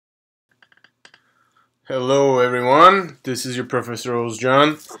Hello everyone, this is your Professor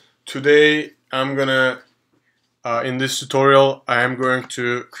John. Today I'm gonna, in this tutorial, I am going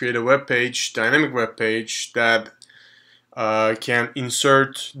to create a web page, dynamic web page that can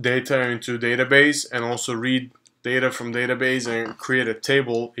insert data into database and also read data from database and create a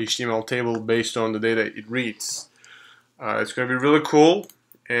table, HTML table based on the data it reads. It's going to be really cool,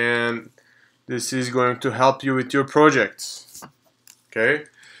 and this is going to help you with your projects. Okay.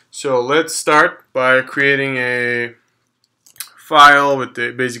 So let's start by creating a file with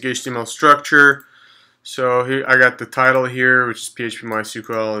the basic HTML structure. So here I got the title here, which is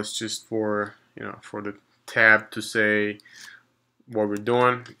PHP-MySQL. It's just for for the tab to say what we're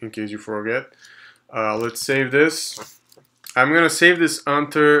doing in case you forget. Let's save this. I'm gonna save this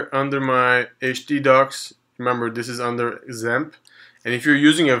under my HD docs. Remember, this is under XAMPP, and if you're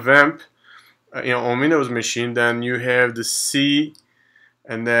using a VAMP, on Windows machine, then you have the C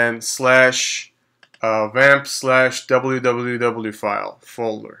and then slash vamp slash www file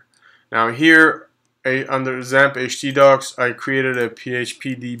folder. Now here under XAMPP htdocs I created a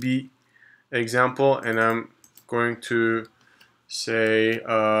PHPDB example, and I'm going to say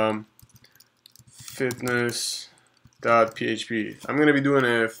fitness.php. I'm going to be doing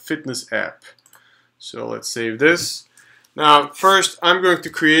a fitness app. So let's save this. Now first I'm going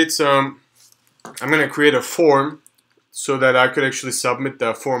to create a form so that I could actually submit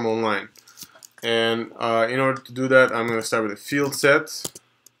that form online. And in order to do that, I'm going to start with a field set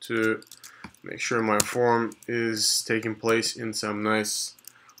to make sure my form is taking place in some nice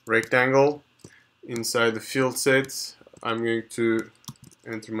rectangle. Inside the field set, I'm going to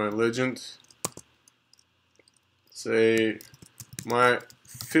enter my legend, say my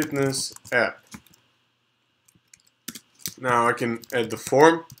fitness app. Now I can add the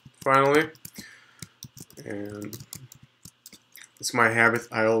form finally, and it's my habit.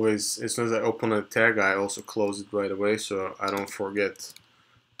 I always, as soon as I open a tag, I also close it right away so I don't forget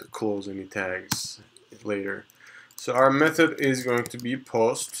to close any tags later. So our method is going to be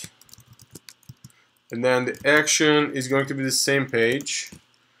post, and then the action is going to be the same page.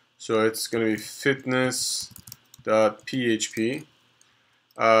 So it's going to be fitness.php.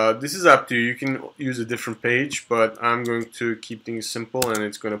 This is up to you. You can use a different page, but I'm going to keep things simple, and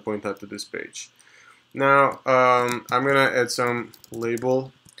it's going to point out to this page. Now I'm gonna add some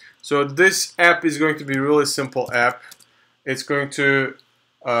label. So this app is going to be a really simple app. It's going to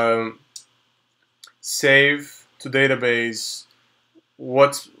save to database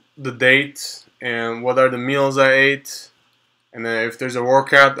what's the date and what are the meals I ate, and then if there's a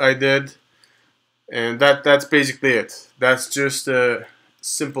workout I did, and that's basically it. That's just a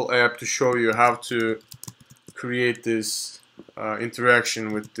simple app to show you how to create this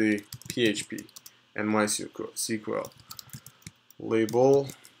interaction with the PHP and MySQL. Label,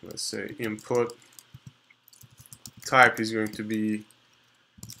 let's say input. Type is going to be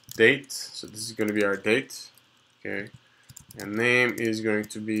date, so this is going to be our date. Okay, and name is going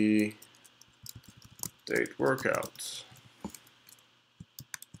to be date workout.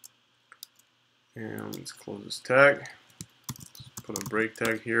 And let's close this tag. Let's put a break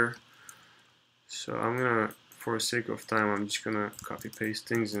tag here. So I'm gonna, for the sake of time, I'm just gonna copy paste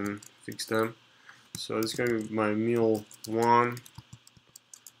things and fix them. So this is going to be my meal 1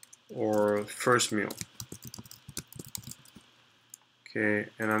 or first meal. Okay,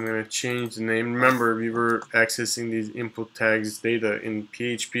 and I'm going to change the name. Remember, we were accessing these input tags data in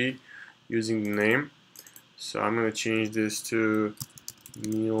PHP using the name. So I'm going to change this to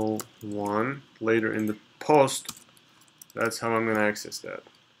meal 1. Later in the post, that's how I'm going to access that.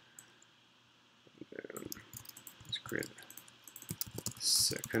 And let's create a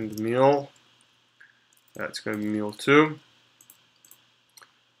second meal. That's going to be meal 2,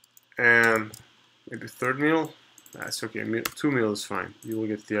 and maybe third meal. That's okay. 2 meals is fine. You will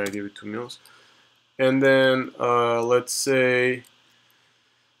get the idea with 2 meals. And then let's say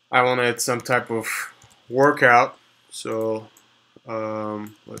I want to add some type of workout. So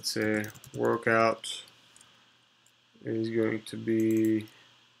let's say workout is going to be.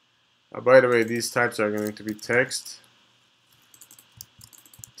 By the way, these types are going to be text,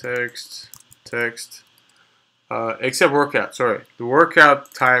 text, text. Except workout, sorry. The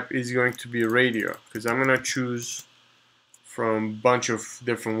workout type is going to be radio, because I'm going to choose from a bunch of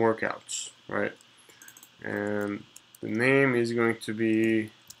different workouts, right? And the name is going to be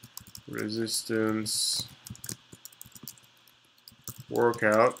resistance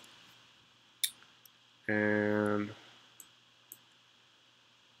workout. And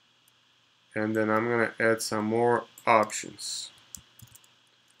then I'm going to add some more options.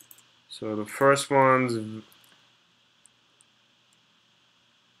 So the first one's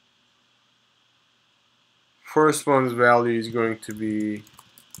first one's value is going to be,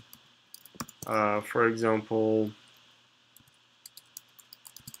 for example,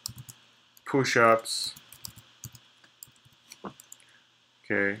 push-ups.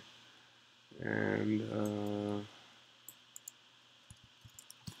 Okay, and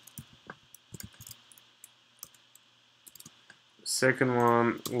second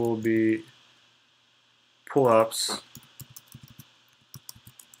one will be pull-ups,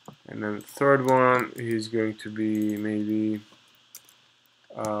 and then the third one is going to be maybe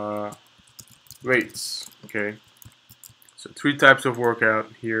weights. Okay, so 3 types of workout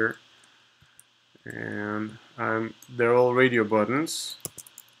here, and they're all radio buttons.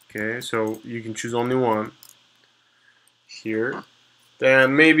 Okay, so you can choose only one here.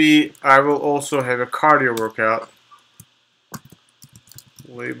 Then maybe I will also have a cardio workout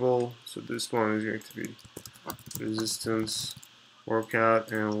label. So this one is going to be resistance workout,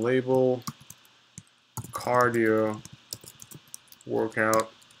 and label cardio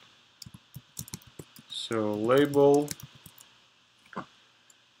workout. So label,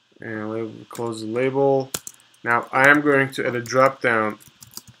 and label, close the label. Now I am going to add a drop down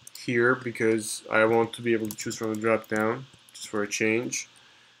here because I want to be able to choose from the drop down just for a change.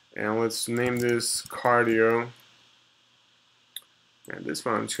 And let's name this cardio. And this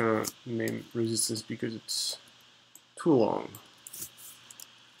one I'm just gonna name resistance because it's too long.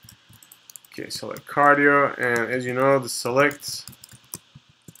 Okay, select cardio, and as you know, the select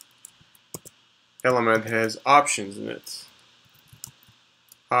element has options in it.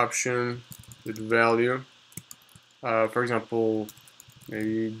 Option with value. For example,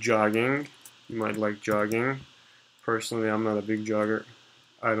 maybe jogging. You might like jogging. Personally, I'm not a big jogger.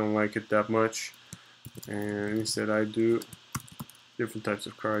 I don't like it that much. And instead I do different types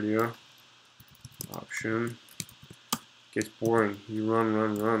of cardio. Option. Gets boring. You run,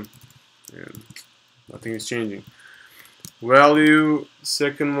 and nothing is changing. Value,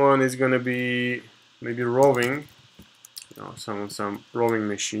 second one is gonna be maybe rowing. You know, some rowing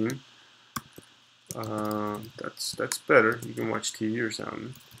machine. That's better. You can watch TV or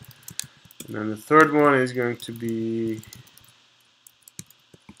something. And then the third one is going to be,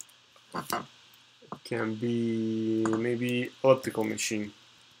 can be maybe elliptical machine.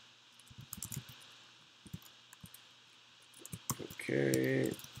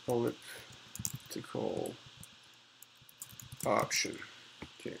 Okay, elliptical option.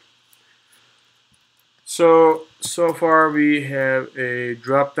 Okay. So far we have a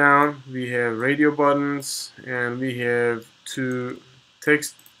drop down, we have radio buttons, and we have 2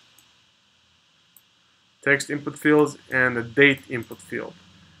 text input fields and a date input field.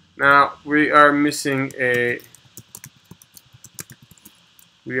 Now we are missing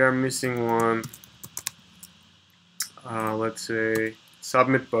one, let's say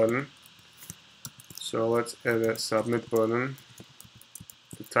submit button. So let's add a submit button.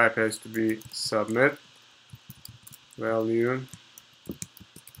 The type has to be submit. Value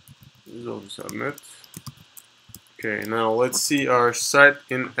is also submit. Okay, now let's see our site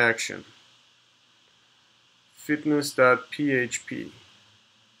in action. Fitness.php.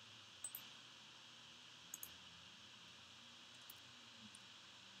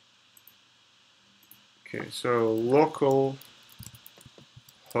 Okay, so local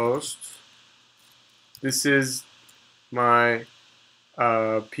host. This is my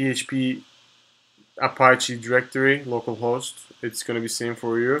PHP Apache directory, localhost. It's going to be same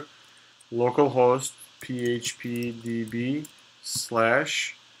for you. Localhost phpdb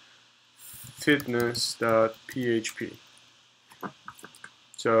 / fitness.php.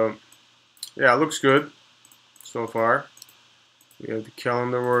 So yeah, it looks good so far. We have the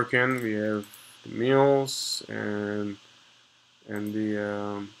calendar working, we have the meals and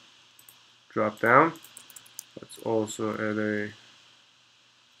the drop down. Let's also add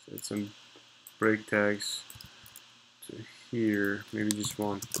some break tags to here, maybe just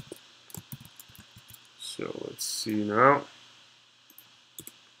one. So let's see now.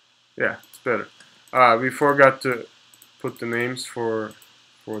 Yeah, it's better. We forgot to put the names for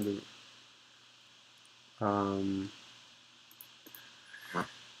the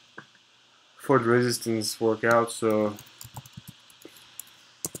resistance workout. So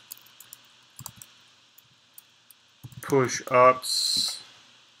push-ups,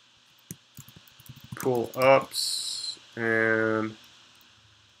 pull-ups, and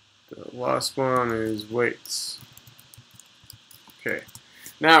the last one is weights. Okay.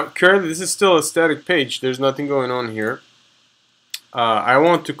 Now, currently, this is still a static page. There's nothing going on here. I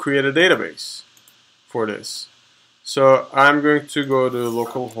want to create a database for this. So I'm going to go to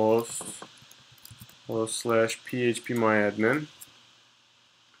localhost /PHpMyAdmin.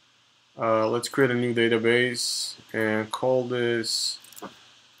 Let's create a new database and call this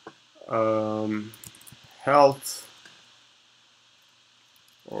health,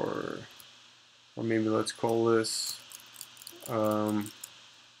 or maybe let's call this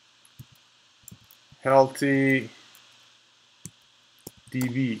healthy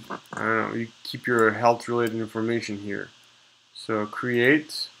DB. I don't know, you keep your health related information here. So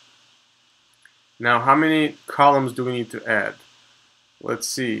create. Now how many columns do we need to add? Let's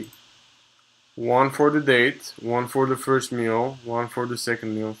see. One for the date, one for the first meal, one for the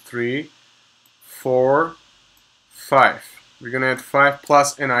second meal, 3, 4, 5. We're gonna add 5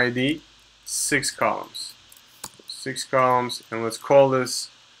 plus an ID, 6 columns. 6 columns, and let's call this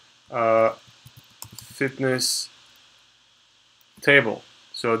fitness table.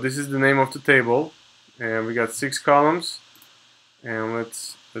 So this is the name of the table, and we got 6 columns, and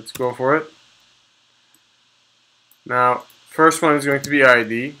let's go for it. Now, first one is going to be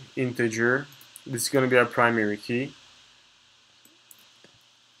ID, integer. This is going to be our primary key.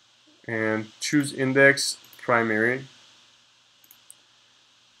 And choose index primary.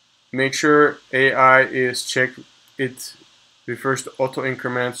 Make sure AI is checked. It refers to auto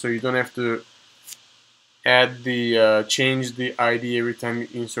increment, so you don't have to add the change the ID every time you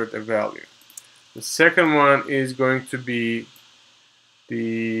insert a value. The second one is going to be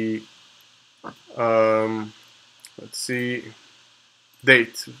the let's see,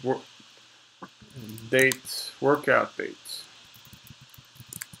 date, workout date.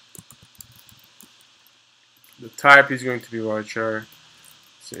 The type is going to be varchar,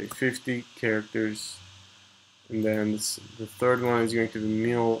 say 50 characters, and then the third one is going to be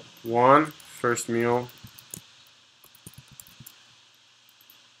meal 1, first meal,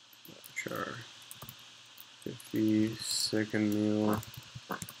 varchar 50, second meal,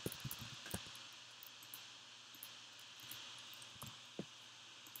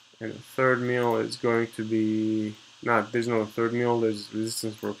 and the third meal is going to be, there's no third meal, there's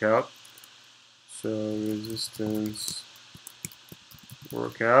resistance workout. So resistance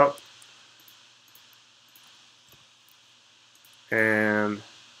workout and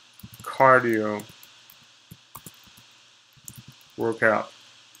cardio workout.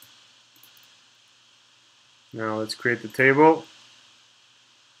 Now let's create the table.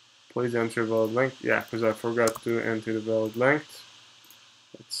 Please enter valid length. Yeah, because I forgot to enter the valid length.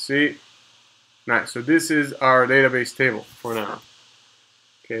 Let's see. Nice. So this is our database table for now.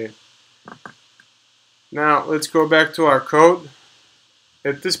 Okay. Now let's go back to our code.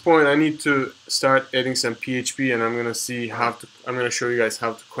 At this point, I need to start adding some PHP, and I'm going to show you guys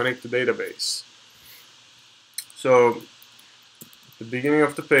how to connect the database. So, at the beginning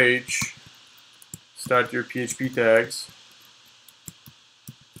of the page, start your PHP tags.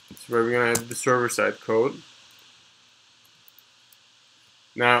 That's where we're going to add the server-side code.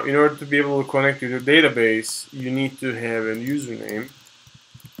 Now, in order to be able to connect to the database, you need to have a username.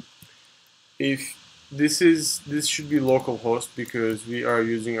 This should be localhost because we are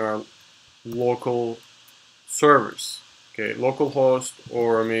using our local servers. Okay, localhost,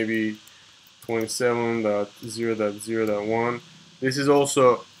 or maybe 27.0.0.1. This is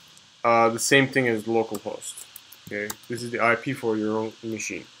also the same thing as localhost. Okay, this is the IP for your own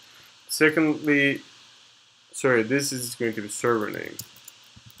machine. Secondly, this is going to be server name.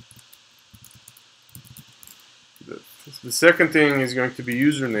 The second thing is going to be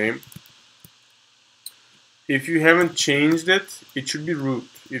username. If you haven't changed it, it should be root.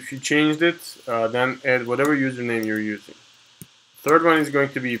 If you changed it, then add whatever username you're using. Third one is going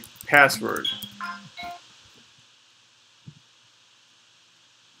to be password.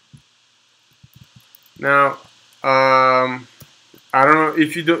 Now, I don't know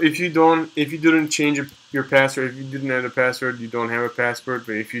if you didn't change your password. If you didn't add a password, you don't have a password.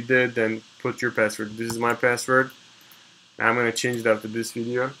 But if you did, then put your password. This is my password. I'm gonna change it after this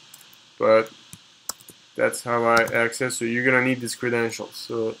video, but that's how I access. So you're gonna need these credentials.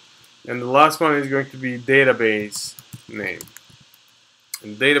 So, and the last one is going to be database name.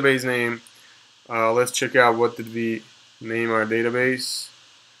 And database name, let's check out what did we name our database.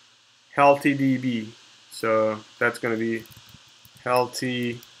 HealthyDB. So that's gonna be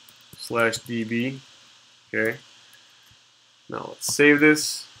healthy/db. Okay. Now let's save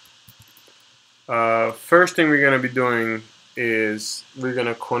this. First thing we're gonna be doing is we're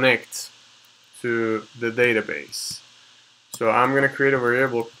gonna connect to the database. So I'm going to create a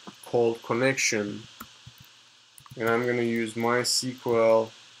variable called connection, and I'm going to use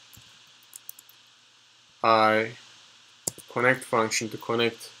MySQL connect function to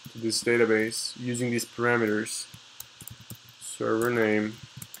connect to this database using these parameters: server name,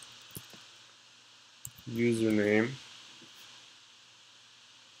 username,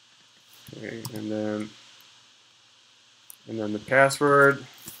 Okay, and then the password.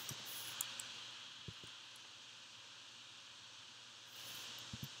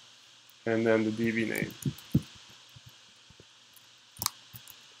 And then the DB name.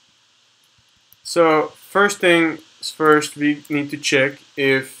 So first thing first, we need to check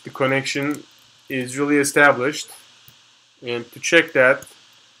if the connection is really established. And to check that,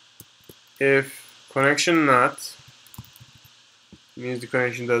 if connection not, means the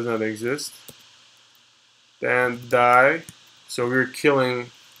connection does not exist, then die. So we're killing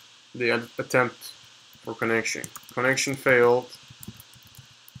the attempt for connection. Connection failed.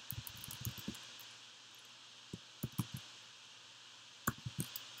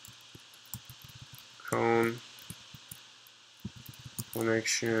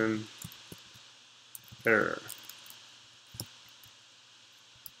 Connection error.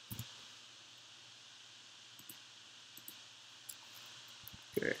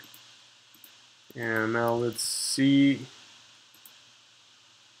 Okay. And now let's see.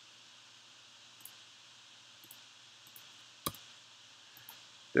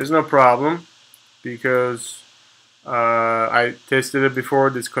 There's no problem because I tested it before.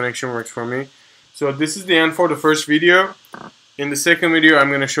 This connection works for me. So this is the end for the first video. In the second video, I'm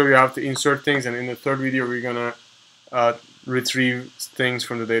going to show you how to insert things, and in the third video, we're going to retrieve things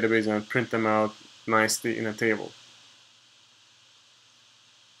from the database and print them out nicely in a table.